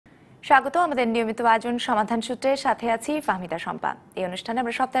স্বাগত আমাদের নিয়মিত আয়োজন সমাধান সূত্রের সাথে আছি ফাহমিদা শম্পা। এই অনুষ্ঠানে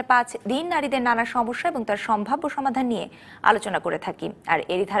আমরা সপ্তাহে 5 দিন নারীদের নানা সমস্যা এবং তার সম্ভাব্য সমাধান নিয়ে আলোচনা করে থাকি। আর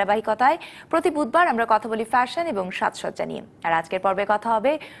এরই ধারাবাহিকতায় প্রতি বুধবার আমরা কথা বলি ফ্যাশন এবং সাজসজ্জা নিয়ে। আর আজকের পর্বে কথা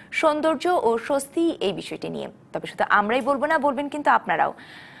হবে সৌন্দর্য ও স্বস্তি এই বিষয়টি নিয়ে। তবে শুধু আমরাই বলবো না, বলবেন কিন্তু আপনারাও।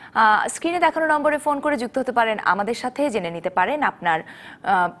 স্ক্রিনে দেখানো নম্বরে ফোন করে যুক্ত হতে পারেন আমাদের সাথে, জেনে নিতে পারেন আপনার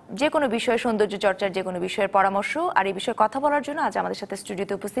যে কোনো বিষয়ে, সৌন্দর্য চর্চার যে কোনো বিষয়ের পরামর্শ। আর এই বিষয়ে কথা বলার জন্য আজ আমাদের সাথে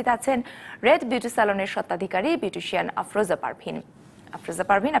স্টুডিওতে উপস্থিত আছেন রেড বিউটি স্যালনের স্বত্বাধিকারী বিউটিশিয়ান আফরোজা পারভিন। আফরোজা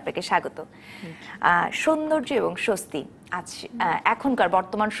পারভিন, আপনাকে স্বাগত। সৌন্দর্য এবং স্বস্তি, আজ এখনকার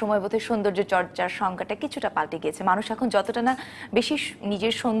বর্তমান সময়বোধে সৌন্দর্য চর্চার সংজ্ঞাটা কিছুটা পাল্টে গিয়েছে। মানুষ এখন যতটা না বেশি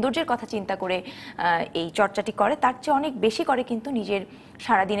নিজের সৌন্দর্যের কথা চিন্তা করে এই চর্চাটি করে, তার চেয়ে অনেক বেশি করে কিন্তু নিজের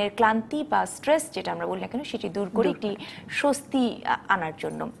সারাদিনের ক্লান্তি বা স্ট্রেস যেটা আমরা বলি না কেন, সেটি দূর করে একটি স্বস্তি আনার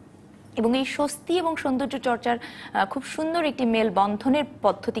জন্য। এবং এই স্বস্তি এবং সৌন্দর্য চর্চার খুব সুন্দর একটি মেল বন্ধনের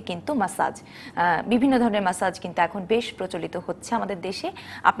পদ্ধতি কিন্তু মাসাজ। বিভিন্ন ধরনের মাসাজ কিন্তু এখন বেশ প্রচলিত হচ্ছে আমাদের দেশে।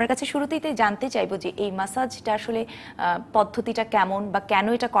 আপনার কাছে শুরুতেই জানতে চাইবো যে এই মাসাজটা আসলে পদ্ধতিটা কেমন বা কেন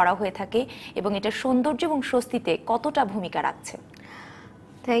এটা করা হয়ে থাকে এবং এটা সৌন্দর্য এবং স্বস্তিতে কতটা ভূমিকা রাখছে।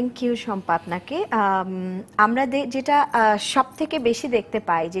 থ্যাংক ইউ শম্পা আপনাকে। আমরা যেটা সব থেকে বেশি দেখতে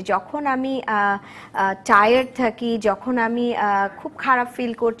পাই যে যখন আমি টায়ার্ড থাকি, যখন আমি খুব খারাপ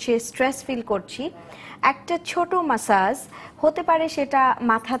ফিল করছি, স্ট্রেস ফিল করছি, একটা ছোট মাসাজ হতে পারে, সেটা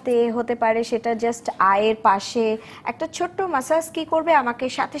মাথাতে হতে পারে, সেটা জাস্ট আয়ের পাশে একটা ছোট্ট মাসাজ কি করবে, আমাকে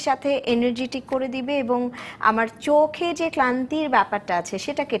সাথে সাথে এনার্জেটিক করে দিবে এবং আমার চোখে যে ক্লান্তির ব্যাপারটা আছে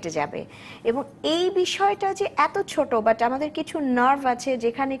সেটা কেটে যাবে। এবং এই বিষয়টা যে এত ছোট, বাট আমাদের কিছু নার্ভ আছে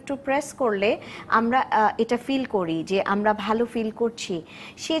যেখানে একটু প্রেস করলে আমরা এটা ফিল করি যে আমরা ভালো ফিল করছি।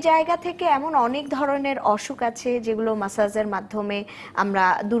 সে জায়গা থেকে এমন অনেক ধরনের অসুখ আছে যেগুলো মাসাজের মাধ্যমে আমরা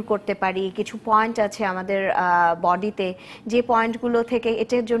দূর করতে পারি। কিছু পয়েন্ট আছে আমাদের বডিতে, যে পয়েন্টগুলো থেকে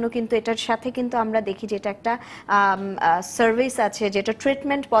এটার জন্য কিন্তু এটার সাথে কিন্তু আমরা দেখি যে এটা একটা সার্ভিস আছে, যেটা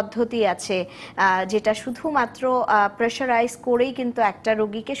ট্রিটমেন্ট পদ্ধতি আছে, যেটা শুধুমাত্র প্রেশারাইজ করেই কিন্তু একটা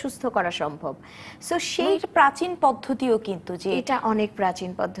রোগীকে সুস্থ করা সম্ভব। সো সেই প্রাচীন পদ্ধতিও কিন্তু, যে এটা অনেক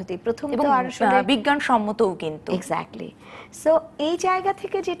প্রাচীন পদ্ধতি, প্রথম এবং বিজ্ঞানসম্মতও কিন্তু। এক্স্যাক্টলি। সো এই জায়গা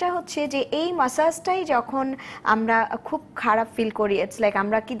থেকে যেটা হচ্ছে যে এই মাসাজটাই যখন আমরা খুব খারাপ ফিল করি, ইটস লাইক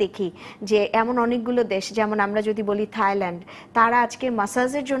আমরা কি দেখি যে এমন অনেকগুলো দেশ, যেমন আমরা যদি বলি থাইল্যান্ড, তারা আজকে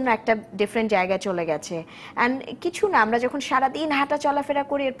মাসাজের জন্য একটা ডিফারেন্ট জায়গায় চলে গেছে। অ্যান্ড কিছু না, আমরা যখন সারাদিন হাঁটা চলাফেরা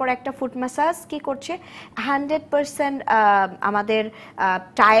করি, এরপর একটা ফুট মাসাজ কি করছে, 100% আমাদের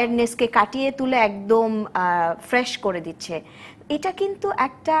টায়ার্ডনেসকে কাটিয়ে তুলে একদম ফ্রেশ করে দিচ্ছে। এটা কিন্তু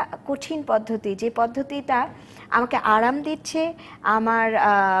একটা কঠিন পদ্ধতি, যে পদ্ধতিটা আমাকে আরাম দিচ্ছে, আমার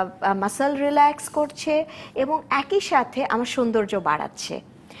মাসল রিল্যাক্স করছে এবং একই সাথে আমার সৌন্দর্য বাড়াচ্ছে।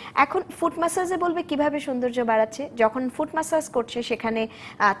 এখন ফুট মাসাজে বলবে কিভাবে সৌন্দর্য বাড়াচ্ছে। যখন ফুট মাসাজ করছে সেখানে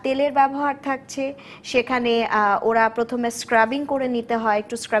তেলের ব্যবহার থাকছে, সেখানে ওরা প্রথমে স্ক্রাবিং করে নিতে হয়,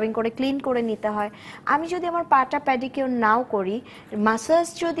 একটু স্ক্রাবিং করে ক্লিন করে নিতে হয়। আমি যদি আমার পাটা প্যাডিকিউর নাও করি, মাসাজ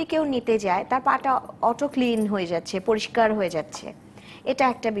যদি কেউ নিতে যায়, তার পাটা অটো ক্লিন হয়ে যাচ্ছে, পরিষ্কার হয়ে যাচ্ছে। এটা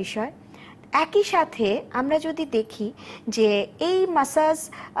একটা বিষয়। একই সাথে আমরা যদি দেখি যে এই মাসাজ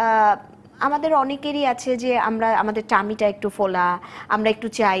আমাদের অনেকেরই আছে যে আমরা আমাদের টামিটা একটু ফোলা, আমরা একটু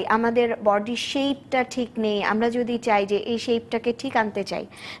চাই, আমাদের বডির শেপটা ঠিক নেই, আমরা যদি চাই যে এই শেপটাকে ঠিক আনতে চাই,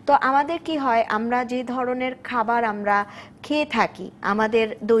 তো আমাদের কি হয়, আমরা যে ধরনের খাবার আমরা খেয়ে থাকি আমাদের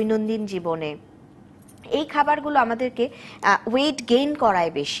দৈনন্দিন জীবনে, এই খাবারগুলো আমাদেরকে ওয়েট গেইন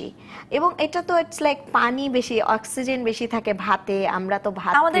করায় বেশি। এবং এটা তো ইটস লাইক পানি বেশি, অক্সিজেন বেশি থাকে ভাতে, আমরা তো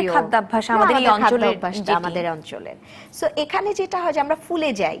ভাত, আমাদের খাদ্যাভ্যাস, আমাদের অঞ্চলের। সো এখানে যেটা হয় যে আমরা ফুলে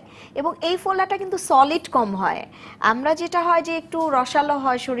যাই, এবং এই ফোলাটা কিন্তু সলিড কম হয়। আমরা যেটা হয় যে একটু রসালো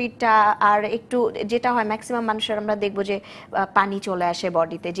হয় শরীরটা, আর একটু যেটা হয় ম্যাক্সিমাম মানুষের আমরা দেখবো যে পানি চলে আসে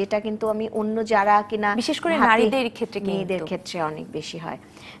বডিতে, যেটা কিন্তু আমি অন্য যারা কিনা বিশেষ করে নারীদের ক্ষেত্রে, মেয়েদের ক্ষেত্রে অনেক বেশি হয়।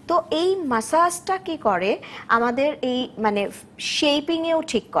 তো এই মাসাজটা কি করে, আমাদের এই মানে শেপিংয়েও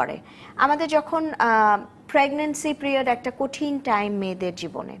ঠিক করে। আমাদের যখন প্রেগন্যান্সি পিরিয়ড একটা কঠিন টাইম মেয়েদের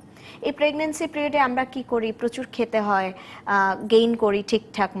জীবনে, এই প্রেগন্যান্সি পিরিয়ডে আমরা কি করি, প্রচুর খেতে হয়, গেইন করি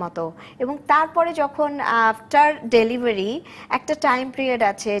ঠিকঠাক মতো, এবং তারপরে যখন আফটার ডেলিভারি একটা টাইম পিরিয়ড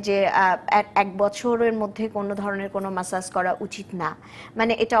আছে যে 1 বছরের মধ্যে কোনো ধরনের কোনো মাসাজ করা উচিত না।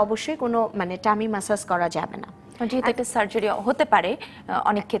 মানে এটা অবশ্যই কোনো মানে টামি মাসাজ করা যাবে না, যেহেতু একটা সার্জারি হতে পারে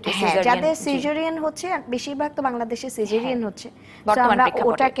অনেক ক্ষেত্রে। যাদের সিজারিয়ান হচ্ছে, বেশিরভাগ তো বাংলাদেশে সিজারিয়ান হচ্ছে,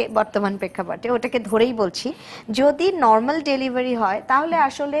 ওটাকে বর্তমান প্রেক্ষাপটে ওটাকে ধরেই বলছি। যদি নর্মাল ডেলিভারি হয় তাহলে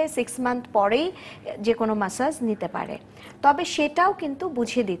আসলে 6 মান্থ পরেই যে কোনো মাসাজ নিতে পারে, তবে সেটাও কিন্তু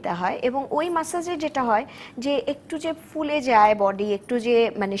বুঝিয়ে দিতে হয়। এবং ওই মাসাজে যেটা হয় যে একটু যে ফুলে যায় বডি, একটু যে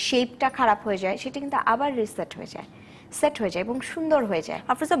মানে শেপটা খারাপ হয়ে যায়, সেটা কিন্তু আবার রিসেট হয়ে যায়। সেট হয়ে যায় এবং সুন্দর হয়ে যায়।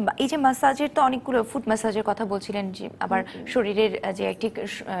 আফরোজা, এই যে ম্যাসাজের তো অনেকগুলো ফুট ম্যাসাজের কথা বলছিলেন, যে আবার শরীরের যে একটি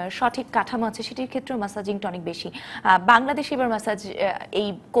সঠিক কাঠামো আছে সেটির ক্ষেত্রেও ম্যাসাজিংটা অনেক বেশি। বাংলাদেশে এবার ম্যাসাজ এই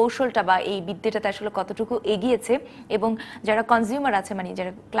কৌশলটা বা এই বিদ্যাটাতে আসলে কতটুকু এগিয়েছে, এবং যারা কনজিউমার আছে মানে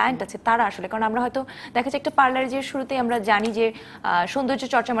যারা ক্লায়েন্ট আছে তারা আসলে, কারণ আমরা হয়তো দেখা যায় একটা পার্লারে যে শুরুতেই আমরা জানি যে সৌন্দর্য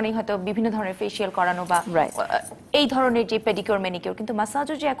চর্চা মানে হয়তো বিভিন্ন ধরনের ফেসিয়াল করানো বা এই ধরনের যে পেডিকিউর ম্যানিকিউর, কিন্তু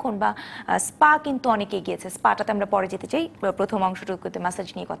ম্যাসাজও যে এখন বা স্পা কিন্তু অনেক এগিয়েছে। স্পাটাতে আমরা পরে যেতে চাই, প্রথম অংশটুকুতে ম্যাসাজ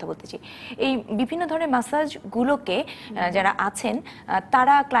নিয়ে কথা বলতে চাই। এই বিভিন্ন ধরনের ম্যাসাজগুলোকে যারা আছেন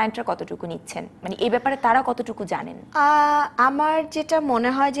তারা ক্লায়েন্টরা কতটুকু নিচ্ছেন, মানে এই ব্যাপারে তারা কতটুকু জানেন? আমার যেটা মনে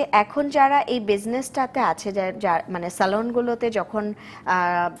হয় যে এখন যারা এই বিজনেসটাতে আছে, মানে স্যালনগুলোতে যখন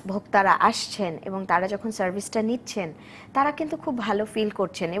ভোক্তারা আসছেন এবং তারা যখন সার্ভিসটা নিচ্ছেন, তারা কিন্তু খুব ভালো ফিল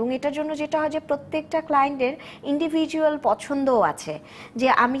করছেন। এবং এটার জন্য যেটা হয় যে প্রত্যেকটা ক্লায়েন্টের ইন্ডিভিজুয়াল পছন্দও আছে, যে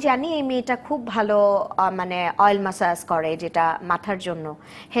আমি জানি এই মেয়েটা খুব ভালো মানে অয়েল ম্যাসাজ করে, যেটা মাথার জন্য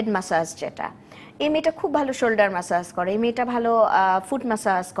হেড ম্যাসাজ, যেটা এই মেয়েটা খুব ভালো শোল্ডার ম্যাসাজ করে, এই মেয়েটা ভালো ফুট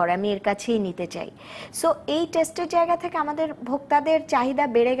ম্যাসাজ করে, আমি এর কাছেই নিতে চাই। সো এই টেস্টের জায়গা থেকে আমাদের ভোক্তাদের চাহিদা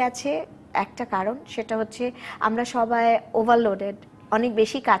বেড়ে গেছে। একটা কারণ সেটা হচ্ছে আমরা সবাই ওভারলোডেড, অনেক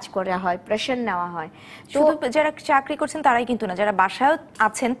বেশি কাজ করা হয়, প্রেশার নেওয়া হয়। তো যারা চাকরি করছেন তারাই কিন্তু না, যারা বাসায়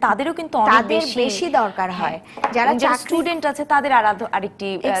আছেন তাদেরও কিন্তু অনেক বেশি দরকার হয়। যারা স্টুডেন্ট আছে তাদের আরেকটি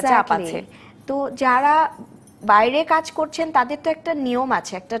চাপ আছে। তো যারা বাইরে কাজ করছেন তাদের তো একটা নিয়ম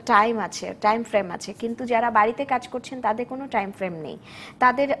আছে, একটা টাইম আছে, টাইম ফ্রেম আছে, কিন্তু যারা বাড়িতে কাজ করছেন তাদের কোনো টাইম ফ্রেম নেই।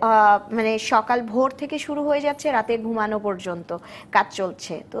 তাদের মানে সকাল ভোর থেকে শুরু হয়ে যাচ্ছে, রাতে ঘুমানো পর্যন্ত কাজ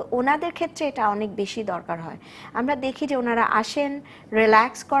চলছে। তো ওনাদের ক্ষেত্রে এটা অনেক বেশি দরকার হয়। আমরা দেখি যে ওনারা আসেন,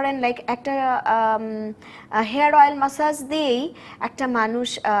 রিল্যাক্স করেন, লাইক একটা হেয়ার অয়েল ম্যাসাজ দিয়েই একটা মানুষ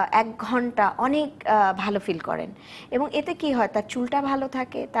 1 ঘন্টা অনেক ভালো ফিল করেন। এবং এতে কি হয়, তার চুলটা ভালো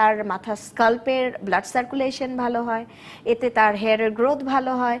থাকে, তার মাথা স্কাল্পের ব্লাড সার্কুলেশন ভালো হয়, এতে তার হেয়ারের গ্রোথ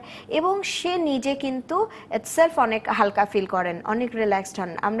ভালো হয়, এবং সে নিজে কিন্তু ইটসেলফ অনেক হালকা ফিল করেন, অনেক রিল্যাক্সড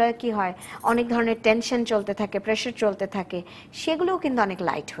হন। আমরা কি হয়, অনেক ধরনের টেনশন চলতে থাকে, প্রেশার চলতে থাকে, সেগুলোও কিন্তু অনেক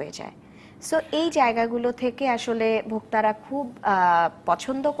লাইট হয়ে যায়। সো এই জায়গাগুলো থেকে আসলে ভোক্তারা খুব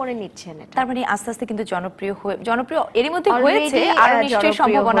পছন্দ করে নিচ্ছেন এটা। তার মানে আস্তে আস্তে কিন্তু জনপ্রিয় এরই মধ্যে হয়েছে, আরো নিশ্চয়ই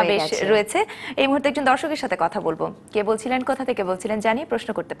সম্ভাবনা বেশ রয়েছে। এই মুহূর্তে একজন দর্শকের সাথে কথা বলবো। কে বলছিলেন, কোথা থেকে বলছিলেন জানিয়ে প্রশ্ন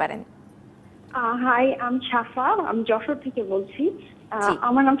করতে পারেন। হাই, আমি সাফা, আমি যশোর থেকে বলছি।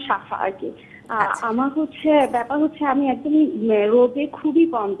 আমার নাম সাফা আর কি। আমার ব্যাপার হচ্ছে আমি একদমই রোদে খুবই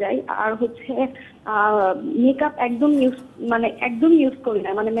কম যাই, আর মেকআপ একদম ইউজ করি না,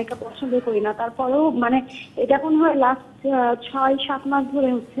 মানে মেকআপ পছন্দ করি না। তারপরেও মানে এটা এখন হয় লাস্ট 6-7 মাস ধরে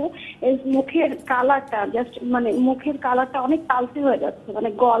মুখের কালারটা অনেক কালচে হয়ে যাচ্ছে, মানে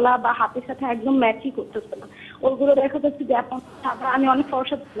গলা বা হাতের সাথে একদম ম্যাচই করতেছে না। ওগুলো দেখা যাচ্ছে যেমন আমি অনেক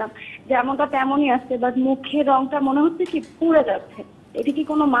ফর্সা ছিলাম যেমনটা তেমনই আসছে, বাট মুখের রংটা মনে হচ্ছে কি পুড়ে যাচ্ছে। এটা কি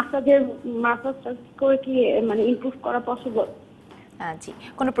কোনো মাসাজ করে কি মানে ইমপ্রুভ করা পসিবল? জি,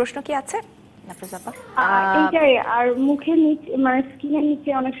 কোনো প্রশ্ন কি আছে? এইটাই। আর মুখের নিচে মানে স্কিনের নিচে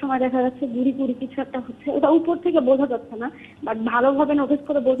অনেক সময় দেখা যাচ্ছে গুড়ি গুড়ি কিছু একটা হচ্ছে, ওটা উপর থেকে বোঝা যাচ্ছে না, বাট ভালোভাবে নোটিস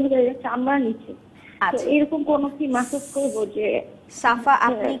করে বোঝা যায় যে চামড়ার নিচে। তো এরকম কোনো কি ম্যাসেজ করব? যে সাফা,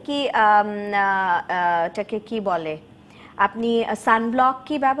 আপনি কি এটাকে কি বলে, আপনি সানব্লক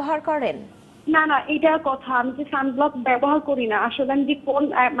কি ব্যবহার করেন? না না, এটার কথা, আমি যে সানব্লক ব্যবহার করি না আসলে। আমি যে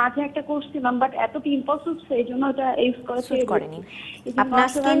মাঝে একটা করছিলাম, বাট এত পিম্পলস হচ্ছে এই জন্য এটা ইউজ করেনি। আপনার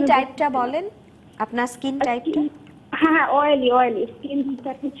স্কিন টাইপটা বলেন, আপনার স্কিন টাইপটা? হ্যাঁ, অয়েলি স্কিন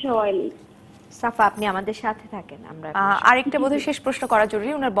টাইপ হচ্ছে অয়েলি। সাফা, আপনি আমাদের সাথে থাকেন। আমরা আরেকটা বোধহয় শেষ প্রশ্ন করা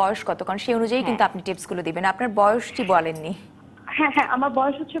জরুরি, ওনার বয়স কত, কারণ সেই অনুযায়ী কিন্তু আপনি টিপস গুলো দিবেন। আপনার বয়সটি বলেননি। হ্যাঁ, আমার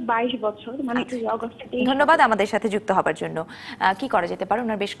বয়স 22 বছর, মানে অগস্টে। ধন্যবাদ আমাদের সাথে যুক্ত হবার জন্য। কি করা যেতে পারে?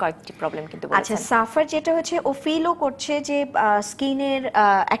 ওনার বেশ কয়েকটি প্রবলেম কিন্তু বলেছেন। আচ্ছা, সাফার যেটা হচ্ছে, ও ফিলও করছে যে স্কিনের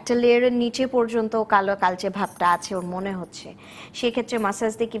একটা লেয়ারের নিচে পর্যন্ত কালো কালচে ভাবটা আছে ওর মনে হচ্ছে। সেক্ষেত্রে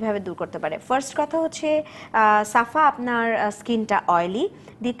ম্যাসাজ দিয়ে কিভাবে দূর করতে পারে? ফার্স্ট কথা হচ্ছে, সাফা, আপনার স্কিনটা অয়েলি।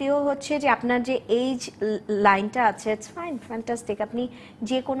 দ্বিতীয় হচ্ছে যে আপনার যে এইজ লাইনটা আছে, ইটস ফাইন, ফ্যান্টাস্টিক, আপনি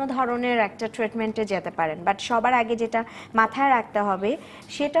যে কোনো ধরনের একটা ট্রিটমেন্টে যেতে পারেন। বাট সবার আগে যেটা মাথায় রাখতে হবে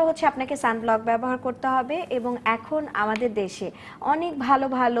সেটা হচ্ছে আপনাকে সানব্লক ব্যবহার করতে হবে। এবং এখন আমাদের দেশে অনেক ভালো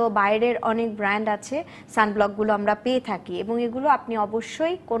ভালো বাইরের অনেক ব্র্যান্ড আছে, সানব্লকগুলো আমরা পেয়ে থাকি, এবং এগুলো আপনি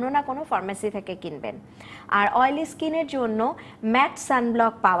অবশ্যই কোনো না কোনো ফার্মেসি থেকে কিনবেন। আর অয়েলি স্কিনের জন্য ম্যাট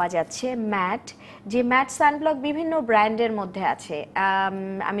সানব্লক পাওয়া যাচ্ছে, যে ম্যাট সানব্লক বিভিন্ন ব্র্যান্ডের মধ্যে আছে।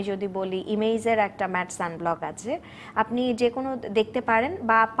 আমি যদি বলি, ইমেজের একটা ম্যাট সানব্লক আছে, আপনি যে কোনো দেখতে পারেন,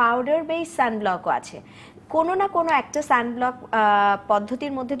 বা পাউডার বেস সানব্লকও আছে। কোনো না কোনো একটা সানব্লক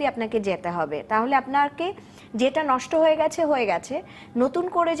পদ্ধতির মধ্যে দিয়ে আপনাকে যেতে হবে, তাহলে আপনাকে যেটা নষ্ট হয়ে গেছে নতুন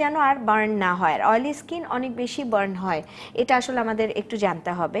করে যেন আর বার্ন না হয়। আর অয়েলি স্কিন অনেক বেশি বার্ন হয়, এটা আসলে আমাদের একটু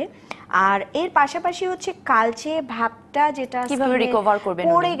জানতে হবে। আর এর পাশাপাশি হচ্ছে কালচে ভাবটা যেটা কিভাবে রিকভার করবেন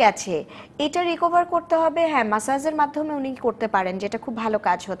পড়ে গেছে, এটা রিকভার করতে হবে। হ্যাঁ, মাসাজের মাধ্যমে উনি করতে পারেন, যেটা খুব ভালো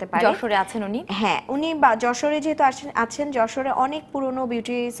কাজ হতে পারে। যশোরে আছেন উনি? হ্যাঁ, উনি যশোরে যেহেতু আছেন, যশোরে অনেক পুরনো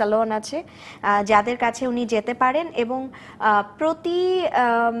বিউটি স্যালন আছে যাদের কাছে উনি যেতে পারেন, এবং প্রতি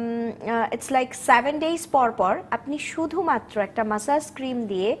ইটস লাইক 7 days পর পর আপনি শুধুমাত্র একটা মাসাজ ক্রিম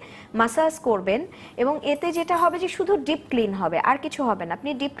দিয়ে মাসাজ করবেন, এবং এতে যেটা হবে যে শুধু ডিপ ক্লিন হবে, আর কিছু হবে না। আপনি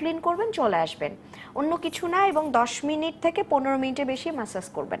ডিপ ক্লিন করবেন, চলে আসবেন, অন্য কিছু না। এবং 10 মিনিট থেকে 15 মিনিটের বেশি মাসাজ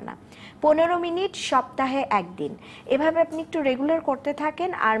করবেন না। 15 মিনিট সপ্তাহে একদিন, এভাবে আপনি একটু রেগুলার করতে থাকেন,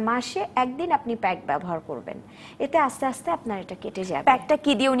 আর মাসে একদিন আপনি প্যাক ব্যবহার করবেন। এতে আস্তে আস্তে আপনার এটা কেটে যাবে। প্যাকটা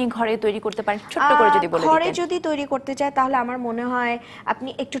কি দিয়ে উনি ঘরে তৈরি করতে পারেন ছোট্ট করে যদি বলে দিতেন? ঘরে যদি তৈরি করতে চায় তাহলে আমার মনে হয় আপনি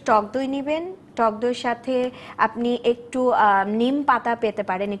একটু টক দই নেবেন, টক দইয়ের সাথে আপনি একটু নিম পাতা পেতে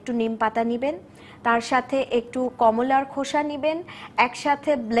পারেন, একটু নিম পাতা নেবেন, তার সাথে একটু কমলার খোসা নেবেন,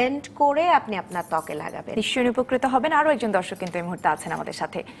 একসাথে ব্লেন্ড করে আপনি আপনার ত্বকে লাগাবেন। নিশ্চয়ই উপকৃত হবেন। আরো একজন দর্শক কিন্তু এই মুহূর্তে আছেন আমাদের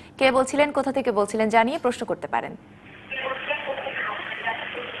সাথে। কে বলছিলেন, কোথা থেকে বলছিলেন জানিয়ে প্রশ্ন করতে পারেন।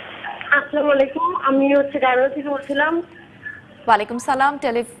 আসসালামু আলাইকুম, আমি ঢাকা থেকে বলছিলাম। ওয়ালাইকুম সালাম।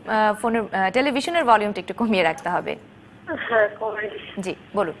 টেলিভিশনের ভলিউমটা একটু কমিয়ে রাখতে হবে। হ্যাঁ, জি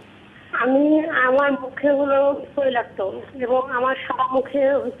বলুন। আমার মুখে হলো তৈলাক্ত, এবং আমার সারা মুখে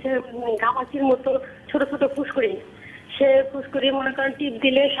ঘামাচির মতো ছোট ছোট ফুসকুড়ি। সে ফুসকুড়ি মনে করেন টিপ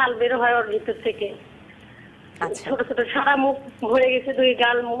দিলে শাল বের হয় ওর ভিতর থেকে। ছোট ছোট সারা মুখ ভরে গেছে, 2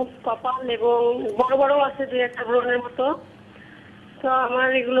 গাল, মুখ, কপাল, এবং বড় বড় আছে 2-1টা ব্রণের মতো। তো আমার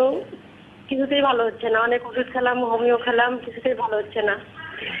এগুলো কিছুতেই ভালো হচ্ছে না, অনেক ওষুধ খেলাম, হোমিও খেলাম, কিছুতেই ভালো হচ্ছে না।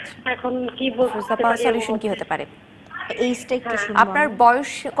 এখন কি সলিউশন কি হতে পারে? এইজটা একটু শুনুন। আপনার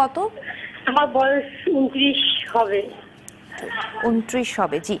বয়স কত? আমার বয়স 29 হবে। 29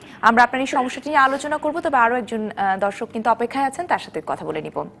 হবে। জি, আমরা আপনার এই সমস্যাটি নিয়ে আলোচনা করব, তবে আরো একজন দর্শক কিন্তু অপেক্ষায় আছেন, তার সাথে কথা বলে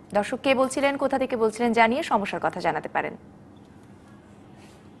নিব। দর্শক কে বলছিলেন, কোথা থেকে বলছিলেন জানিয়ে সমস্যার কথা জানাতে পারেন।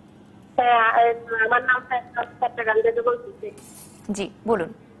 আমার নাম চট্টগ্রাম থেকে বলছি। জি বলুন।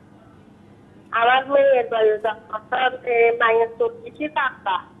 আমার মেয়ের বয়স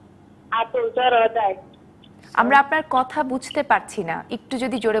আমরা আপনার কথা বুঝতে পারছি না, একটু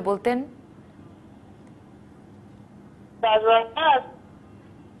যদি জোরে বলতেন।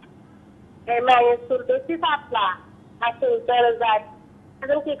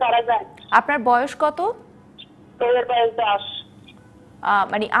 আপনার বয়স কত?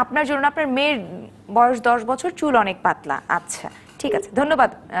 মানে আপনার জন্য আপনার মেয়ের বয়স 10 বছর, চুল অনেক পাতলা। আচ্ছা ঠিক আছে, ধন্যবাদ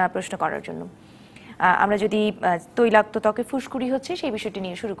প্রশ্ন করার জন্য। আমরা যদি তৈলাক্ত ত্বকে ফুসকুড়ি হচ্ছে সেই বিষয়টি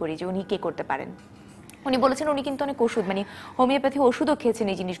নিয়ে শুরু করি, যে উনি কি করতে পারেন। উনি বলেছেন উনি কিন্তু অনেক ওষুধ, মানে হোমিওপ্যাথি ওষুধও খেয়েছেন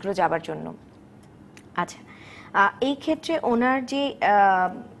এই জিনিসগুলো যাবার জন্য। আচ্ছা, এই ক্ষেত্রে ওনার যে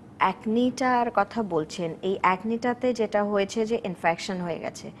অ্যাকনিটার কথা বলছেন, এই অ্যাকনিটাতে যেটা হয়েছে যে ইনফেকশন হয়ে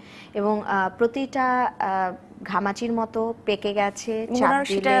গেছে, এবং প্রতিটা ঘামাচির মতো পেকে গেছে।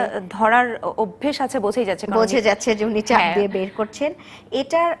 সেটা ধরার অভ্যেস আছে, বোঝা যাচ্ছে যে উনি চাপ দিয়ে বের করছেন।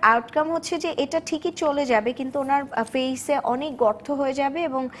 এটার আউটকাম হচ্ছে যে এটা ঠিকই চলে যাবে, কিন্তু ওনার ফেসে অনেক গর্ত হয়ে যাবে,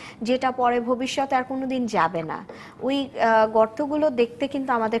 এবং যেটা পরে ভবিষ্যতে আর কোনোদিন যাবে না। ওই গর্তগুলো দেখতে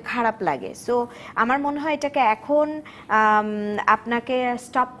কিন্তু আমাদের খারাপ লাগে। সো আমার মনে হয় এটাকে এখন আপনাকে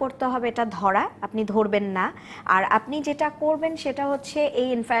স্টপ করতে হবে, এটা ধরা, আপনি ধরবেন না। আর আপনি যেটা করবেন সেটা হচ্ছে এই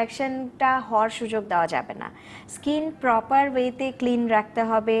ইনফেকশনটা হওয়ার সুযোগ দেওয়া যাবে না। স্কিন প্রপার ওয়েতে ক্লিন রাখতে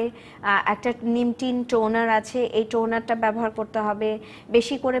হবে। একটা নিমটিন টোনার আছে, এই টোনারটা ব্যবহার করতে হবে।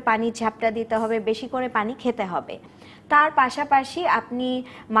 বেশি করে পানি ঝাপটা দিতে হবে, বেশি করে পানি খেতে হবে। তার পাশাপাশি আপনি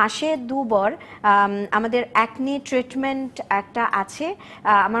মাসে 2 বার আমাদের অ্যাকনি ট্রিটমেন্ট একটা আছে,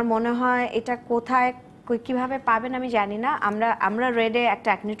 আমার মনে হয় এটা কোথায় কিভাবে পাবেন আমি জানি না। আমরা রেডে একটা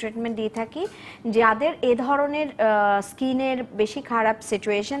অ্যাকনি ট্রিটমেন্ট দিয়ে থাকি। যাদের এ ধরনের স্কিনের বেশি খারাপ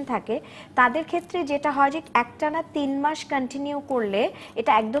সিচুয়েশন থাকে তাদের ক্ষেত্রে যেটা হয় যে একটানা 3 মাস কন্টিনিউ করলে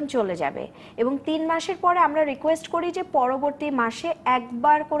এটা একদম চলে যাবে, এবং 3 মাসের পরে আমরা রিকোয়েস্ট করি যে পরবর্তী মাসে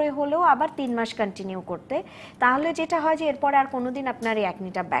একবার করে হলেও আবার 3 মাস কন্টিনিউ করতে। তাহলে যেটা হয় যে এরপরে আর কোনোদিন আপনার এই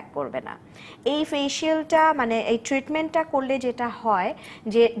অ্যাকনিটা ব্যাক করবে না। এই ফেশিয়ালটা মানে এই ট্রিটমেন্টটা করলে যেটা হয়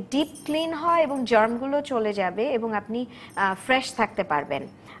যে ডিপ ক্লিন হয় এবং জার্মগুলো চলে যাবে, এবং আপনি ফ্রেশ থাকতে পারবেন।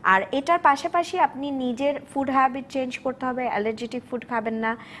 আর এটার পাশাপাশি আপনি নিজের ফুড হ্যাবিট চেঞ্জ করতে হবে। অ্যালার্জেটিক ফুড খাবেন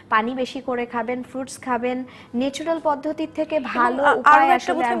না, পানি বেশি করে খাবেন, ফ্রুটস খাবেন। ন্যাচারাল পদ্ধতির থেকে ভালো উপায়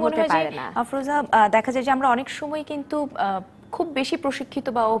আসলে আর হতে পারে না। আফরোজা, দেখা যায় যে আমরা অনেক সময় কিন্তু খুব বেশি প্রশিক্ষিত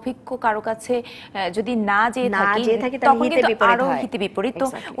বা অভিজ্ঞ কারো কাছে যদি না যেয়ে থাকি তখন কিন্তু আরো হিতে বিপরীত। তো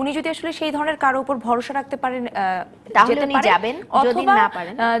উনি যদি আসলে সেই ধরনের কারো উপর ভরসা রাখতে পারেন তাহলে উনি যাবেন, যদি না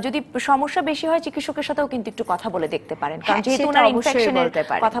পারেন যদি সমস্যা বেশি হয় চিকিৎসকের সাথেও কিন্তু একটু কথা বলে দেখতে পারেন, কারণ যেহেতু ওনার ইনফেকশনের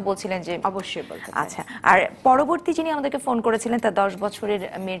কথা বলছিলেন যে অবশ্যই বলতে পারেন। আচ্ছা, আর পরবর্তী যিনি আমাদেরকে ফোন করেছিলেন তার 10 বছরের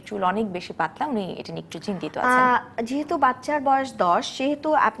মেয়ের চুল অনেক বেশি পাতলা, উনি এটা নিয়ে একটু চিন্তিত আছেন। যেহেতু বাচ্চার বয়স 10, সেহেতু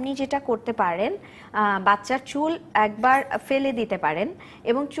আপনি যেটা করতে পারেন বাচ্চার চুল একবার ফেলে দিতে পারেন,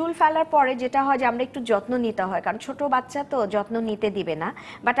 এবং চুল ফেলার পরে যেটা হয় যে আমরা একটু যত্ন নিতে হয়, কারণ ছোট বাচ্চা তো যত্ন নিতে দিবে না,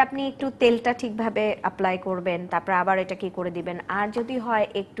 বাট আপনি একটু তেলটা ঠিকভাবে অ্যাপ্লাই করবেন, তারপর আবার এটা কি করে দিবেন। আর যদি হয়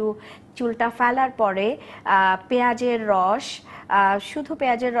একটু চুলটা ফেলার পরে পেঁয়াজের রস, শুধু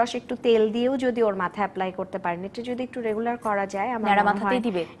পেঁয়াজের রস একটু তেল দিয়েও যদি ওর মাথায় অ্যাপ্লাই করতে পারেন, এটা যদি একটু রেগুলার করা যায় আমার মাথাতেই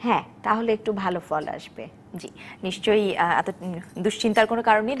দিবে, হ্যাঁ, তাহলে একটু ভালো ফল আসবে। জি, নিশ্চয়ই এত দুশ্চিন্তার কোনো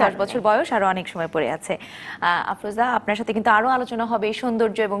কারণ নেই, 10 বছর বয়স, আরো অনেক সময় পড়ে আছে। আফরোজা, আপনার সাথে কিন্তু আরো আলোচনা হবে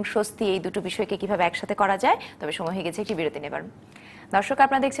সৌন্দর্য এবং স্বস্তি এই দুটো বিষয়কে কিভাবে একসাথে করা যায়, তবে সময় হয়ে গেছে একটি বিরতি নেবার। দর্শক,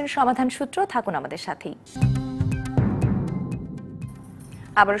 আপনারা দেখছেন সমাধান সূত্র, থাকুন আমাদের সাথেই।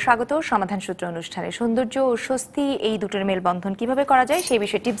 আবারও স্বাগত সমাধান সূত্র অনুষ্ঠানে। সৌন্দর্য ও স্বস্তি এই দুটোর মেলবন্ধন কিভাবে করা যায় সেই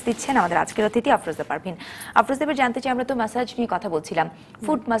বিষয়ে টিপস দিচ্ছেন আমাদের আজকের অতিথি আফরোজা পারভিন। আফরোজা, এবার জানতে চাই, আমরা তো ম্যাসাজ নিয়ে কথা বলছিলাম,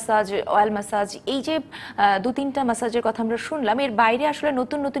 ফুট ম্যাসাজ, অয়েল ম্যাসাজ, এই যে 2-3টা ম্যাসাজের কথা আমরা শুনলাম, এর বাইরে আসলে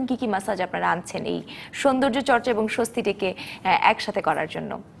নতুন নতুন কি কি ম্যাসাজ আপনারা আনছেন এই সৌন্দর্য চর্চা এবং স্বস্তিটাকে একসাথে করার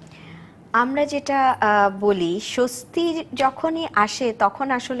জন্য? আমরা যেটা বলি, স্বস্তি যখনই আসে তখন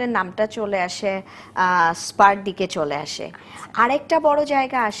আসলে নামটা চলে আসে স্পার দিকে চলে আসে। আরেকটা বড়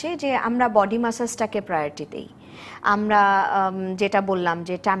জায়গা আসে যে আমরা বডি ম্যাসাজটাকে প্রায়োরিটি দিই। আমরা যেটা বললাম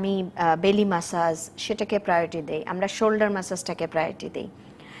যে টামি বেলি ম্যাসাজ, সেটাকে প্রায়োরিটি দেই। আমরা শোল্ডার ম্যাসাজটাকে প্রায়োরিটি দিই।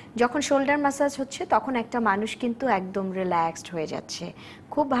 যখন শোল্ডার ম্যাসাজ হচ্ছে তখন একটা মানুষ কিন্তু একদম রিল্যাক্সড হয়ে যাচ্ছে,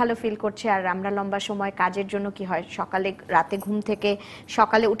 খুব ভালো ফিল করছে। আর আমরা লম্বা সময় কাজের জন্য কি হয়, সকালে রাতে ঘুম থেকে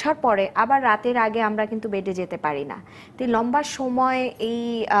সকালে ওঠার পরে আবার রাতের আগে আমরা কিন্তু বেডে যেতে পারি না, তো লম্বা সময় এই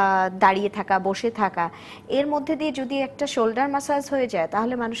দাঁড়িয়ে থাকা, বসে থাকা, এর মধ্যে দিয়ে যদি একটা শোল্ডার ম্যাসাজ হয়ে যায়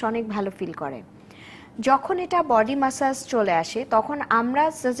তাহলে মানুষ অনেক ভালো ফিল করে। যখন এটা বডি ম্যাসাজ চলে আসে তখন আমরা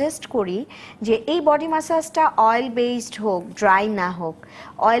সাজেস্ট করি যে এই বডি ম্যাসাজটা অয়েল বেসড হোক, ড্রাই না হোক।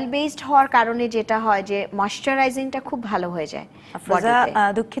 অয়েল বেসড হওয়ার কারণে যেটা হয় যে ময়শ্চারাইজিংটা খুব ভালো হয়ে যায়।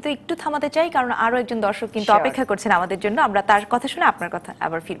 দুঃখিত, একটু থামাতে চাই, কারণ আরো একজন দর্শক কিন্তু অপেক্ষা করছেন আমাদের জন্য। আমরা তার কথা শুনে আপনার কথা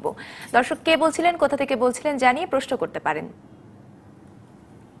আবার ফিরবো। দর্শক, কে বলছিলেন, কোথা থেকে বলছিলেন জানিয়ে প্রশ্ন করতে পারেন।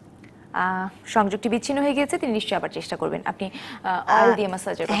 সংযোগটি বিচ্ছিন্ন হয়ে গেছে, তিনি নিশ্চয়ই আবার চেষ্টা করবেন। আপনি অয়েল দিয়ে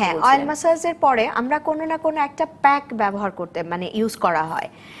ম্যাসাজের কথা বলছিলেন। অয়েল ম্যাসাজের পরে আমরা কোনো না কোনো একটা প্যাক ব্যবহার করতে ইউজ করা হয়,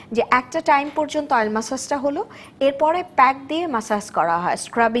 যে একটা টাইম পর্যন্ত অয়েল ম্যাসাজটা হলো, এরপরে প্যাক দিয়ে ম্যাসাজ করা হয়,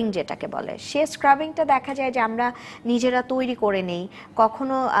 স্ক্রাবিং যেটাকে বলে। সে স্ক্রাবিংটা দেখা যায় যে আমরা নিজেরা তৈরি করে নেই,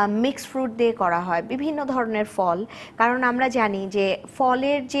 কখনো মিক্স ফ্রুট দিয়ে করা হয়, বিভিন্ন ধরনের ফল, কারণ আমরা জানি যে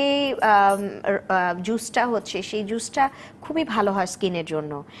ফলের যে জুসটা হচ্ছে সেই জুসটা খুবই ভালো হয় স্কিনের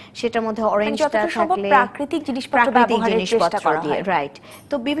জন্য। সেটার মধ্যে অরেঞ্জটা থাকলে প্রাকৃতিক জিনিসপত্র দিয়ে, রাইট।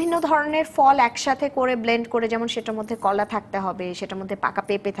 তো বিভিন্ন ধরনের ফল একসাথে করে ব্লেন্ড করে, যেমন সেটার মধ্যে কলা থাকতে হবে, সেটার মধ্যে পাকা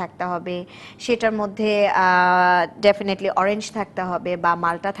পেঁপে থাকতে হবে, সেটার মধ্যে ডেফিনেটলি অরেঞ্জ থাকতে হবে বা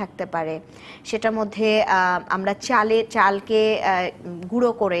মালটা থাকতে পারে, সেটার মধ্যে আমরা চালকে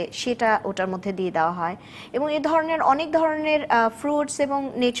গুঁড়ো করে সেটা ওটার মধ্যে দিয়ে দেওয়া হয়, এবং এই ধরনের অনেক ধরনের ফ্রুটস এবং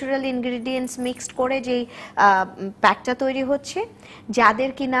ন্যাচারাল ইনগ্রেডিয়েন্টস মিক্সড করে যেই প্যাকটা তৈরি হচ্ছে,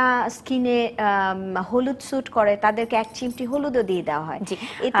 যাদের কিনা স্কিনে হলুদ স্যুট করে তাদেরকে 1 চিমটি হলুদও দিয়ে দেওয়া হয়।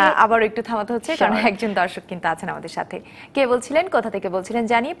 আবার একটু থামাতে হচ্ছে, কারণ একজন দর্শক কিন্তু আছেন আমাদের সাথে। কে বলছিলেন, কোথা থেকে বলছিলেন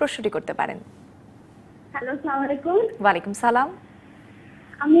জানিয়ে প্রশ্নটি করতে পারেন। হ্যালো, আসসালামু আলাইকুম। ওয়ালাইকুম সালাম।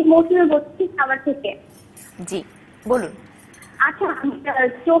 আমি মৌসুমে বলছি খাবার থেকে। জি, বলুন। আচ্ছা,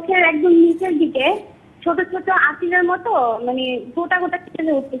 চোখের একদম নিচের দিকে ছোট ছোট আঁচিলের মতো মানে গোটা গোটা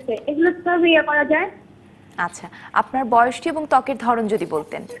কেটে উঠতেছে, এগুলো কিভাবে ইয়ে করা যায়? আচ্ছা, আপনার বয়সটি এবং ত্বকের ধরন যদি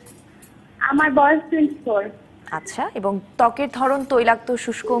বলতেন। আমার বয়স 24। আচ্ছা, এবং ত্বকের ধরন তৈলাক্ত,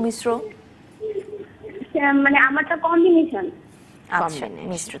 শুষ্ক, মিশ্র? মানে আমারটা কম্বিনেশন। আচ্ছা,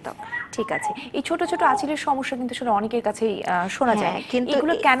 মিশ্র ত্বক। ঠিক আছে। এই ছোট ছোট আঁচিলের সমস্যা কিন্তু আসলে অনেকের কাছেই শোনা যায়, কিন্তু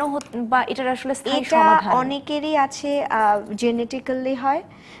এগুলো কেন বা এটার আসলে স্থায়ী সমাধান? অনেকেরই আছে, জেনেটিক্যালি হয়,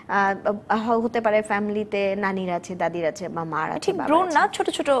 হতে পারে ফ্যামিলিতে নানির আছে, দাদির আছে বা মার আছে, ঠিক ব্রণ না, ছোট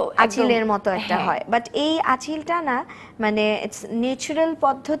ছোট আঁচিলের মতো একটা হয়, বাট এই আঁচিলটা না মানে ন্যাচারাল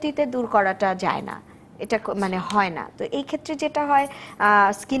পদ্ধতিতে দূর করাটা যায় না, এটা মানে হয় না। তো এই ক্ষেত্রে যেটা হয়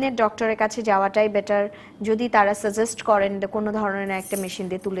স্কিনের ডক্টরের কাছে যাওয়াটাই বেটার। যদি তারা সাজেস্ট করেন কোনো ধরনের একটা মেশিন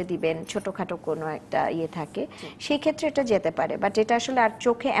দিয়ে তুলে দিবেন, ছোটখাটো কোনো একটা ইয়ে থাকে, সেই ক্ষেত্রে এটা যেতে পারে। বাট এটা আসলে আর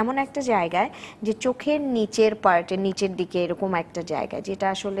চোখে এমন একটা জায়গায় যে চোখের নিচের পার্টে, নিচের দিকে এরকম একটা জায়গায় যেটা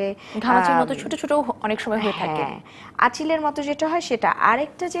আসলে ঘামাচির মতো ছোট ছোট অনেক সময় হয়ে থাকে, আঁচিলের মতো যেটা হয় সেটা।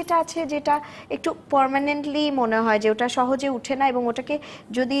 আরেকটা যেটা আছে যেটা একটু পার্মানেন্টলি মনে হয় যে ওটা সহজে উঠে না, এবং ওটাকে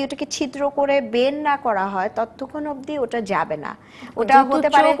যদি ওটাকে ছিদ্র করে বের না করা হয় ততক্ষণ অবধি ওটা যাবে না। ওটা হতে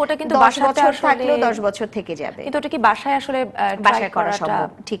পারে ওটা কিন্তু 10 বছর থাকলেও 10 বছর থেকে যাবে, কিন্তু ওটা কি বাসায় আসলে বাসায় করা সম্ভব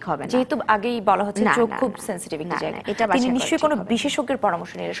ঠিক হবে না, যেহেতু আগেই বলা হচ্ছে চোখ খুব সেনসিটিভ একটা জায়গা। তিনি নিশ্চয়ই কোনো বিশেষজ্ঞের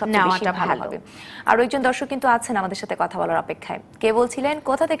পরামর্শ নিলে সবচেয়ে বেশি ভালো হবে। আর একজন দর্শক কিন্তু আছেন আমাদের সাথে কথা বলার অপেক্ষায়। কে বলছিলেন,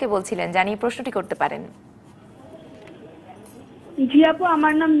 কোথা থেকে বলছিলেন, জানিয়ে প্রশ্নটি করতে পারেন। জি আপু,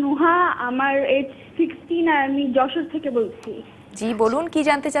 আমার নাম নুহা, আমার এজ 16 আর আমি যশোর থেকে বলছি। জি বলুন, কি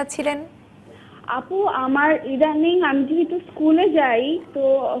জানতে চাচ্ছিলেন? আপু আমার ইদানিং আমি যেহেতু স্কুলে যাই তো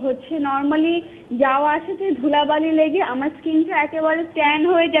হচ্ছে নর্মালি যাওয়া আসাতে ধুলাবালি লেগে আমার স্কিনটা একেবারে ট্যান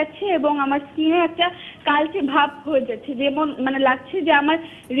হয়ে যাচ্ছে এবং আমার স্কিনে একটা কালচে ভাব হয়ে যাচ্ছে, যেমন মানে লাগছে যে আমার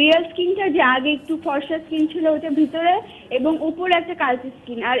রিয়েল স্কিনটা যে আগে একটু ফর্সা স্কিন ছিল ওটা ভিতরে এবং উপরে একটা কালচে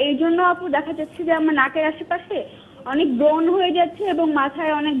স্কিন। আর এই জন্য আপু দেখা যাচ্ছে যে আমার নাকের আশেপাশে অনেক ব্রন হয়ে যাচ্ছে এবং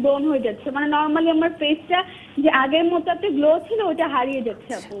মাথায় অনেক ব্রন হয়ে যাচ্ছে, মানে নর্মালি আমার ফেসটা যে আগের মতো একটা গ্লো ছিল ওটা হারিয়ে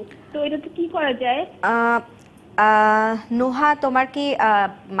যাচ্ছে আপু। তো এটা তো কি করা যায়? নোহা, তোমার কি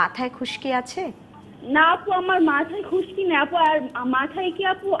মাথায় খুশকি আছে? না আপু, আমার মাথায় খুশকি নেই আপু। আর মাথায় কি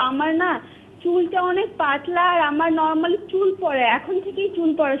আপু আমার না চুলটা অনেক পাতলা, আর আমার নর্মালি চুল পড়ে, এখন থেকেই চুল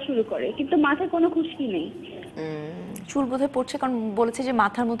পড়া শুরু করে, কিন্তু মাথায় কোনো খুশকি নেই। চুল বোধহয় পড়ছে, কারণ বলেছে যে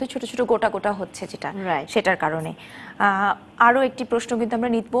মাথার মধ্যে ছোট ছোট গোটা গোটা হচ্ছে, যেটা সেটার কারণে। আরো একটি প্রশ্ন কিন্তু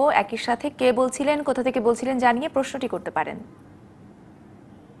আমরা নিব একই সাথে। কে বলছিলেন, কোথা থেকে বলছিলেন, জানিয়ে প্রশ্নটি করতে পারেন।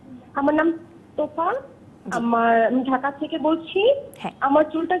 আমার নাম তোফা, আমি ঢাকা থেকে বলছি। হ্যাঁ। আমার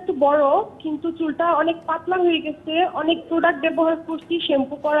চুলটা একটু বড়, কিন্তু চুলটা অনেক পাতলা হয়ে গেছে। অনেক প্রোডাক্ট ব্যবহার করছি,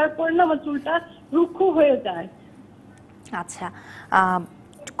 শ্যাম্পু করার পর না আমার চুলটা রুক্ষ হয়ে যায়। আচ্ছা,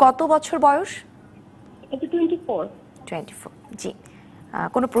 কত বছর বয়স? এটা 24। জি,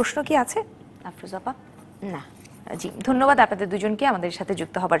 কোনো প্রশ্ন কি আছে আফরোজা আপা? না। জি, ধন্যবাদ আপনাদের দুজনকে আমাদের সাথে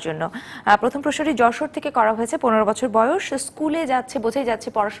যুক্ত হবার জন্য। প্রথম প্রশ্নটি যশোর থেকে করা হয়েছে। 15 বছর বয়স, স্কুলে যাচ্ছে, বোঝাই যাচ্ছে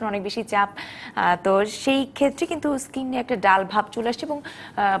পড়াশোনা অনেক বেশি চাপ। তো সেই ক্ষেত্রে কিন্তু স্কিনে একটা ডাল ভাব চলে আসছে এবং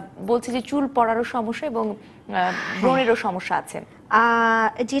বলছে যে চুল পড়ারও সমস্যা এবং ব্রণেরও সমস্যা আছে।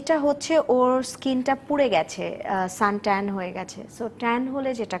 যেটা হচ্ছে ওর স্কিনটা পুড়ে গেছে, সান ট্যান হয়ে গেছে। সো ট্যান হলে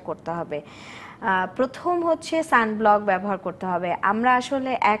যেটা করতে হবে, প্রথম হচ্ছে সানব্লক ব্যবহার করতে হবে। আমরা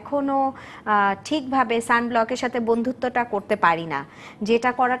আসলে এখনো ঠিকভাবে সানব্লকের সাথে বন্ধুত্বটা করতে পারি না, যেটা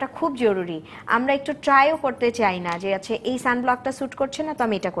করাটা খুব জরুরি। আমরা একটু ট্রাইও করতে চাই না যে আচ্ছা এই সানব্লকটা স্যুট করছে না তো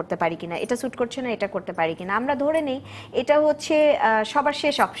আমি এটা করতে পারি কিনা, এটা স্যুট করছে না এটা করতে পারি কিনা। আমরা ধরে নেই এটা হচ্ছে সবার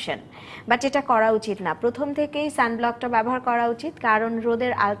শেষ অপশন, বাট এটা করা উচিত না। প্রথম থেকেই সানব্লকটা ব্যবহার করা উচিত, কারণ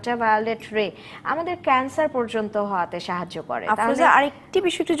রোদের আলট্রাভায়োলেট রে আমাদের ক্যান্সার পর্যন্ত হওয়াতে সাহায্য করে। তাহলে আরেকটি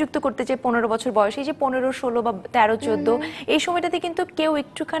বিষয় একটু যুক্ত করতে চাই। 15 বছর বয়স, এই যে 15, 16 বা 13, 14 এই সময়টাতে কিন্তু কেউ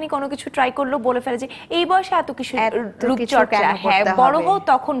একটুখানি কোনো কিছু ট্রাই করলো বলে ফেলে যে এই বয়সে এত কিছু রূপচর্চা, হ্যাঁ বড় হও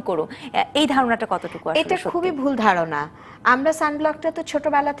তখন করো। এই ধারণাটা কতটুকু আসলে এটা খুবই ভুল ধারণা। আমরা সানব্লকটা তো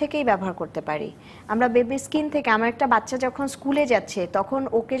ছোটবেলা থেকেই ব্যবহার করতে পারি। আমরা বেবি স্কিন থেকে, আমার একটা বাচ্চা যখন স্কুলে যাচ্ছে তখন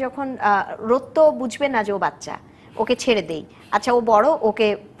ওকে যখন রোদ তো বুঝবে না যে ও বাচ্চা, ওকে ছেড়ে দেই, আচ্ছা ও বড় ওকে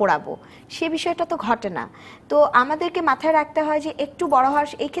পড়াবো, সে বিষয়টা তো ঘটে না। তো আমাদেরকে মাথায় রাখতে হয় যে একটু বড় হওয়ার,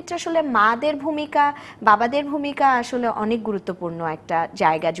 এই ক্ষেত্রে আসলে মাদের ভূমিকা, বাবাদের ভূমিকা আসলে অনেক গুরুত্বপূর্ণ একটা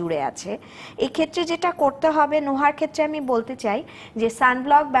জায়গা জুড়ে আছে। এই ক্ষেত্রে যেটা করতে হবে, নোহার ক্ষেত্রে আমি বলতে চাই যে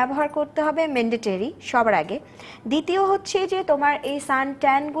সানব্লক ব্যবহার করতে হবে ম্যান্ডেটরি সবার আগে। দ্বিতীয় হচ্ছে যে তোমার এই সান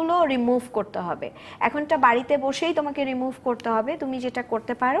ট্যানগুলো রিমুভ করতে হবে। এখনটা বাড়িতে বসেই তোমাকে রিমুভ করতে হবে। তুমি যেটা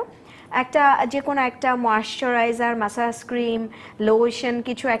করতে পারো, একটা যে কোনো একটা ময়েশ্চারাইজার, মাসাজ ক্রিম, লোশন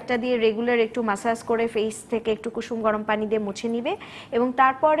কিছু একটা দিয়ে রেগুলার একটু মাসাজ করে ফেস থেকে একটু কুসুম গরম পানি দিয়ে মুছে নিবে, এবং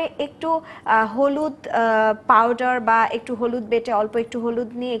তারপরে একটু হলুদ পাউডার বা একটু হলুদ বেটে অল্প একটু হলুদ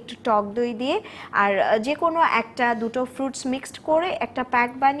নিয়ে একটু টক দই দিয়ে আর যে কোনো একটা দুটো ফ্রুটস মিক্সড করে একটা প্যাক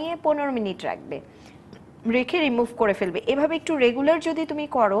বানিয়ে 15 মিনিট রাখবে, রেখে রিমুভ করে ফেলবে। এভাবে একটু রেগুলার যদি তুমি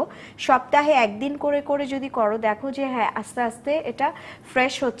করো, সপ্তাহে একদিন করে করে যদি করো, দেখো যে হ্যাঁ আস্তে আস্তে এটা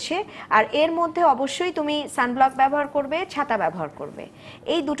ফ্রেশ হচ্ছে। আর এর মধ্যে অবশ্যই তুমি সানব্লক ব্যবহার করবে, ছাতা ব্যবহার করবে,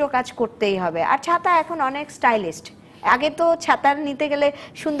 এই দুটো কাজ করতেই হবে। আর ছাতা এখন অনেক স্টাইলিস্ট, আগে তো ছাতা নিতে গেলে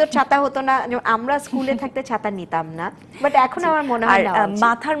সুন্দর ছাতা হতো না, আমরা স্কুলে থাকতে ছাতা নিতাম না, বাট এখন আমার মনে হয় না।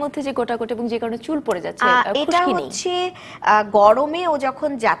 মাথার মধ্যে যে গোটা গোটা এবং যে কারণে চুল পড়ে যাচ্ছে, এটা হচ্ছে গরমে ও যখন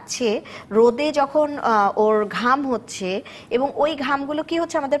যাচ্ছে রোদে, যখন ওর ঘাম হচ্ছে, এবং ওই ঘামগুলো কি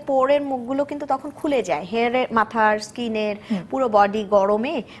হচ্ছে আমাদের পোরের মুখগুলো কিন্তু তখন খুলে যায়, হেয়ারের, মাথার, স্কিনের, পুরো বডি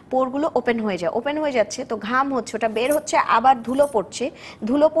গরমে পোরগুলো ওপেন হয়ে যায়, ওপেন হয়ে যাচ্ছে, তো ঘাম হচ্ছে, ওটা বের হচ্ছে, আবার ধুলো পড়ছে,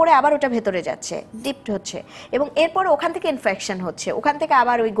 ধুলো পড়ে আবার ওটা ভেতরে যাচ্ছে, ডিপড হচ্ছে, এবং এরপর ওখান থেকে ইনফেকশন হচ্ছে, ওখান থেকে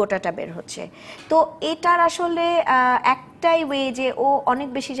আবার ওই গোটাটা বের হচ্ছে। তো এটার আসলে একটাই ওয়ে যে ও অনেক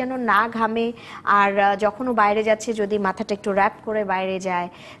বেশি যেন না ঘামে, আর যখন ও বাইরে যাচ্ছে যদি মাথাটা একটু র্যাপ করে বাইরে যায়,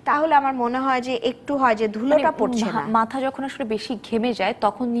 তাহলে আমার মনে হয় যে একটু হয় যে ধুলোটা পড়ছে না। মাথা যখন আসলে বেশি ঘেমে যায়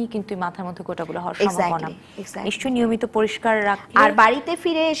তখনই কিন্তু মাথার মধ্যে গোটাগুলো হওয়ার সম্ভাবনা। নিশ্চয়ই নিয়মিত পরিষ্কার রাখতে, আর বাড়িতে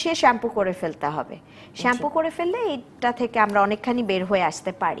ফিরে এসে শ্যাম্পু করে ফেলতে হবে। শ্যাম্পু করে ফেললে এটা থেকে আমরা অনেকখানি বের হয়ে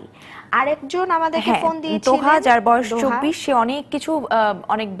আসতে পারি। আরেকজন আমাদেরকে ফোন দিয়েছিলেন, তোহা, যার বয়স 24, সে অনেক কিছু,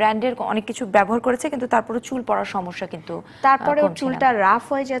 অনেক ব্র্যান্ডের অনেক কিছু ব্যবহার করেছে, কিন্তু তারপরে চুল পড়ার সমস্যা, কিন্তু তারপরে চুলটা রাফ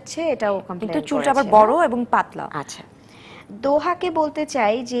হয়ে যাচ্ছে, এটাও কমপ্লেইন কিন্তু চুলটা আবার বড় এবং পাতলা। আচ্ছা, দোহাকে বলতে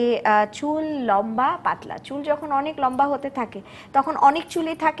চাই যে চুল লম্বা পাতলা, চুল যখন অনেক লম্বা হতে থাকে তখন অনেক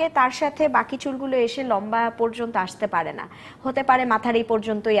চুলই থাকে, তার সাথে বাকি চুলগুলো এসে লম্বা পর্যন্ত আসতে পারে না, হতে পারে মাথার এই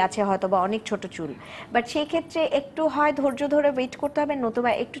পর্যন্তই আছে হয়তো বা অনেক ছোট চুল, বাট সেই ক্ষেত্রে একটু হয় ধৈর্য ধরে ওয়েট করতে হবে,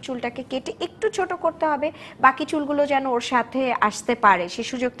 নতুবা একটু চুলটাকে কেটে একটু ছোট করতে হবে, বাকি চুলগুলো যেন ওর সাথে আসতে পারে সে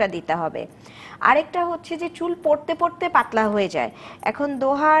সুযোগটা দিতে হবে। আরেকটা হচ্ছে যে চুল পড়তে পড়তে পাতলা হয়ে যায়। এখন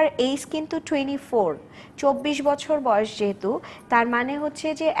দোহার এইজ কিন্তু 24 বছর বয়স, যেহেতু তার মানে হচ্ছে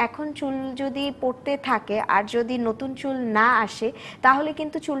যে এখন চুল যদি পড়তে থাকে আর যদি নতুন চুল না আসে তাহলে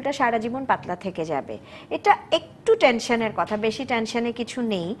কিন্তু চুলটা সারা জীবন পাতলা থেকে যাবে। এটা একটু টেনশনের কথা, বেশি টেনশনে কিছু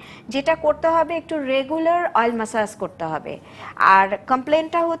নেই। যেটা করতে হবে একটু রেগুলার অয়েল ম্যাসাজ করতে হবে। আর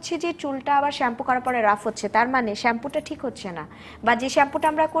কমপ্লেনটা হচ্ছে যে চুলটা আবার শ্যাম্পু করার পরে রাফ হচ্ছে, তার মানে শ্যাম্পুটা ঠিক হচ্ছে না, বা যে শ্যাম্পুটা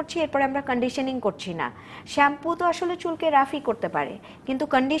আমরা করছি এরপরে আমরা কন্ডিশনিং করছি না। শ্যাম্পু তো আসলে চুলকে রাফই করতে পারে, কিন্তু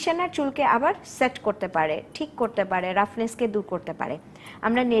কন্ডিশনার চুলকে আবার সেট করতে পারে, ঠিক করতে পারে, রাফনেসকে দূর করতে পারে।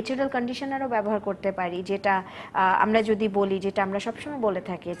 আমরা ন্যাচারাল কন্ডিশনারও ব্যবহার করতে পারি, যেটা আমরা যদি বলি, যেটা আমরা সবসময় বলে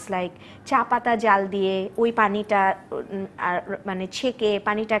থাকি, ইটস লাইক চা পাতা জাল দিয়ে ওই পানিটা মানে ছেঁকে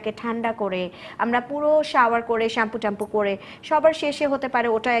পানিটাকে ঠান্ডা করে আমরা পুরো শাওয়ার করে শ্যাম্পু ট্যাম্পু করে সবার শেষে হতে পারে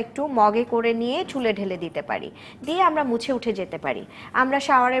ওটা একটু মগে করে নিয়ে চুলে ঢেলে দিতে পারি, দিয়ে আমরা মুছে উঠে যেতে পারি। আমরা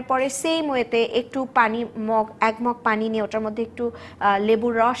শাওয়ারের পরে সেম ওয়েতে একটু পানি, এক মগ পানি নিয়ে ওটার মধ্যে একটু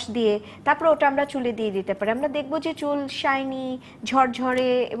লেবুর রস দিয়ে তারপর ওটা আমরা চুলে দিয়ে দিতে পারি। আমরা দেখবো যে চুল শাইনি, ঝরঝরে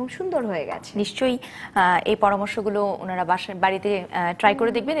এবং সুন্দর হয়ে গেছে। নিশ্চয়ই এই পরামর্শগুলো ওনারা বাড়িতে ট্রাই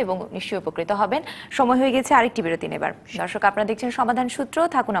করে দেখবেন এবং নিশ্চয়ই উপকৃত হবেন। সময় হয়ে গেছে আরেকটি বিরতি নেবার। দর্শক, আপনারা দেখছেন সমাধান সূত্র,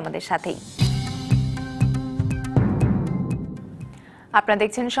 থাকুন আমাদের সাথেই। আপনারা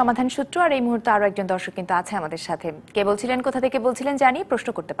দেখছেন সমাধান সূত্র, আর এই মুহূর্তে আরো একজন দর্শক কিন্তু আছে আমাদের সাথে। কে বলছিলেন, কোথা থেকে বলছিলেন জানি, প্রশ্ন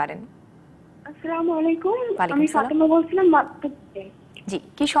করতে পারেন। আসসালামু আলাইকুম, ওয়ালাইকুম আমি সালাম। ফাতেমা বলছিলাম মাত্র। জি,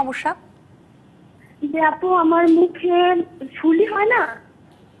 কি সমস্যা? যে আপু, আমার মুখে ঝুলি হয় না,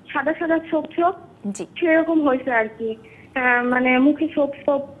 সাদা সাদা ছোপ ছোপ, জি, সেরকম হয়েছে আর কি। মানে মুখে ছোপ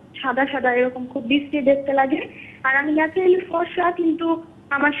ছোপ সাদা সাদা এরকম খুব বিশ্রী দেখতে লাগে। আর আমি ন্যাচারালি ফর্সা, কিন্তু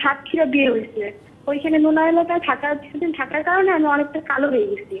আমার সাতক্ষীরা বিয়ে হয়েছে, ওইখানে নোনা এলাকায় কিছুদিন থাকার কারণে আমি অনেকটা কালো হয়ে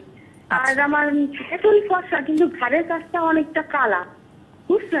গেছি। আর আমার ন্যাচারালি ফর্সা, কিন্তু ঘাড়ের কাছটা অনেকটা কালা,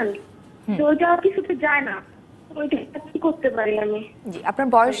 বুঝছেন? তো ওইটা কিছুতে যায় না, ওইটা কি করতে পারি আমি? জি, আপনার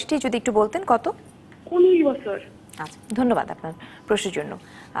বয়সটি যদি একটু বলতেন কত? 19 বছর। আচ্ছা, ধন্যবাদ আপনার প্রশ্নের জন্য।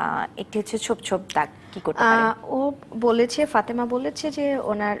 একটি হচ্ছে ছোপ ছোপ দাগ, কি করতে পারেন? ও বলেছে, ফাতেমা বলেছে যে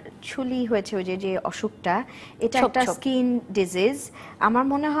ওনার ছুলি হয়েছে, ওই যে অসুখটা, এটা একটা স্কিন ডিজিজ। আমার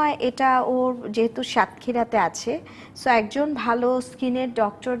মনে হয় এটা ওর যেহেতু সাতক্ষীরাতে আছে, সো একজন ভালো স্কিনের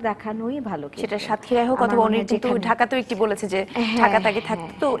ডক্টর দেখানোই ভালো। সেটা সাতক্ষীরায় হোক অথবা উনি কিন্তু ঢাকাতেও একটি বলেছে যে ঢাকাতে আগে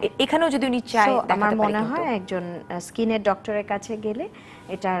থাকতো, তো এখানেও যদি উনি চায়, আমার মনে হয় একজন স্কিনের ডক্টরের কাছে গেলে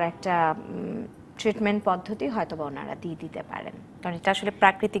এটার একটা ট্রিটমেন্ট পদ্ধতি হয়তো বা ওনারা দিয়ে দিতে পারেন, কারণ এটা আসলে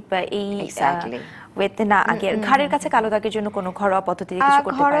প্রাকৃতিক বা এই ওয়েতে না। আগে ঘাড়ের কাছে কালো দাগের জন্য কোনো ঘরোয়া পদ্ধতিতে কিছু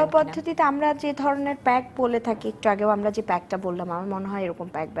করতে পারেন? ঘরোয়া পদ্ধতিতে আমরা যে ধরনের প্যাক বলে থাকি, একটু আগেও আমরা যে প্যাকটা বললাম, আমার মনে হয় এরকম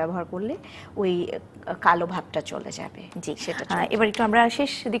প্যাক ব্যবহার করলে ওই কালো ভাবটা চলে যাবে। জি, সেটা। এবার একটু আমরা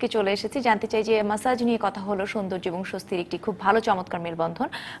শেষ দিকে চলে এসেছি, জানতে চাই যে মাসাজ নিয়ে কথা হলো, সৌন্দর্য এবং স্বস্তির একটি খুব ভালো চমৎকার মেলবন্ধন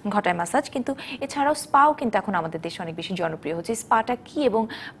ঘটায় মাসাজ, কিন্তু এছাড়াও স্পাও কিন্তু এখন আমাদের দেশে অনেক বেশি জনপ্রিয় হচ্ছে। স্পাটা কি এবং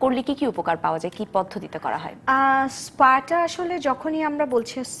করলে কি কি উপকার পাওয়া যায়, কি পদ্ধতিতে করা হয়? স্পাটা আসলে যখনই আমরা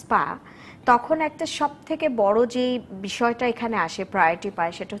বলছি স্পা, তখন একটা সব থেকে বড় যে বিষয়টা এখানে আসে, প্রায়োরিটি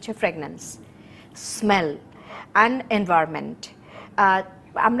পায়, সেটা হচ্ছে ফ্রেগন্যান্স, স্মেল অ্যান্ড এনভায়রনমেন্ট।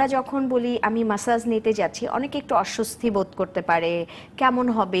 আমরা যখন বলি আমি মাসাজ নিতে যাচ্ছি, অনেকে একটু অস্বস্তি বোধ করতে পারে, কেমন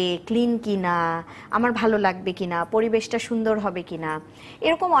হবে, ক্লিন কিনা, আমার ভালো লাগবে কিনা, পরিবেশটা সুন্দর হবে কিনা,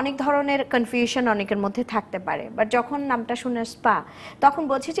 এরকম অনেক ধরনের কনফিউশন অনেকের মধ্যে থাকতে পারে। বাট যখন নামটা শুনে স্পা, তখন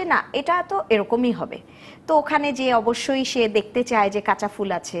বলছি যে না, এটা তো এরকমই হবে। তো ওখানে যে অবশ্যই সে দেখতে চায় যে কাঁচা ফুল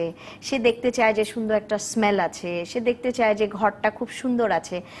আছে, সে দেখতে চায় যে সুন্দর একটা স্মেল আছে, সে দেখতে চায় যে ঘরটা খুব সুন্দর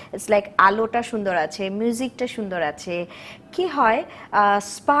আছে, ইটস লাইক আলোটা সুন্দর আছে, মিউজিকটা সুন্দর আছে। কি হয়,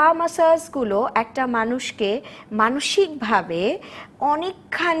 স্পা মাসাজগুলো একটা মানুষকে মানসিকভাবে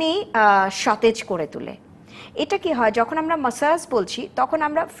অনেকখানি সতেজ করে তোলে। এটা কি হয়, যখন আমরা মাসাজ বলছি তখন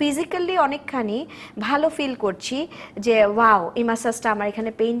আমরা ফিজিক্যালি অনেকখানি ভালো ফিল করছি যে ওয়াও, এই মাসাজটা আমার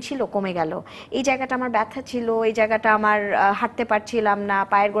এখানে পেইন ছিল, কমে গেল, এই জায়গাটা আমার ব্যথা ছিল, এই জায়গাটা আমার হাঁটতে পারছিলাম না,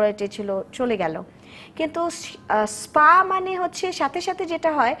 পায়ের গোড়াতে ছিল, চলে গেল। কিন্তু স্পা মানে হচ্ছে সাথে সাথে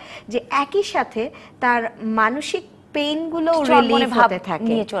যেটা হয় যে একই সাথে তার মানসিক পেইনগুলো রিলিফ হতে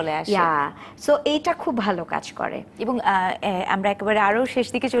থাকে, নিয়ে চলে আসে। সো এইটা খুব ভালো কাজ করে। এবং আমরা একেবারে আরো শেষ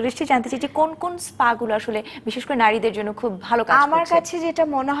দিকে চলে এসেছি, জানতে চাই যে কোন কোন স্পা গুলো আসলে বিশেষ করে নারীদের জন্য খুব ভালো কাজ করছে। আমার কাছে যেটা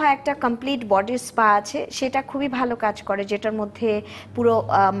মনে হয়, একটা কমপ্লিট বডি স্পা আছে, সেটা খুবই ভালো কাজ করে, যেটার মধ্যে পুরো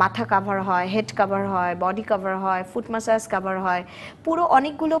মাথা কভার হয়, হেড কভার হয়, বডি কভার হয়, ফুট মাসাজ কভার হয়, পুরো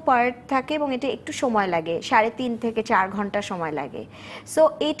অনেকগুলো পার্ট থাকে এবং এটা একটু সময় লাগে, 3.5 থেকে 4 ঘন্টা সময় লাগে। সো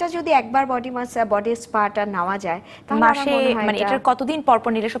এটা যদি একবার বডি স্পাটা নেওয়া যায়, মাসে মানে এটার কতদিন পর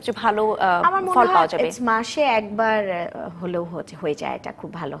পর নিলে সবচেয়ে ভালো ফল পাওয়া যাবে? মাসে একবার হলেও হয়ে যায়, এটা খুব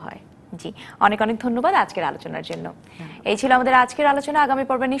ভালো হয়। জি, অনেক অনেক ধন্যবাদ আজকের আলোচনার জন্য। এই ছিল আমাদের আজকের আলোচনা। আগামী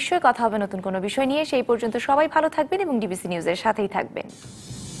পর্বে নিশ্চয়ই কথা হবে নতুন কোনো বিষয় নিয়ে। সেই পর্যন্ত সবাই ভালো থাকবেন এবং ডিবিসি নিউজের সাথেই থাকবেন।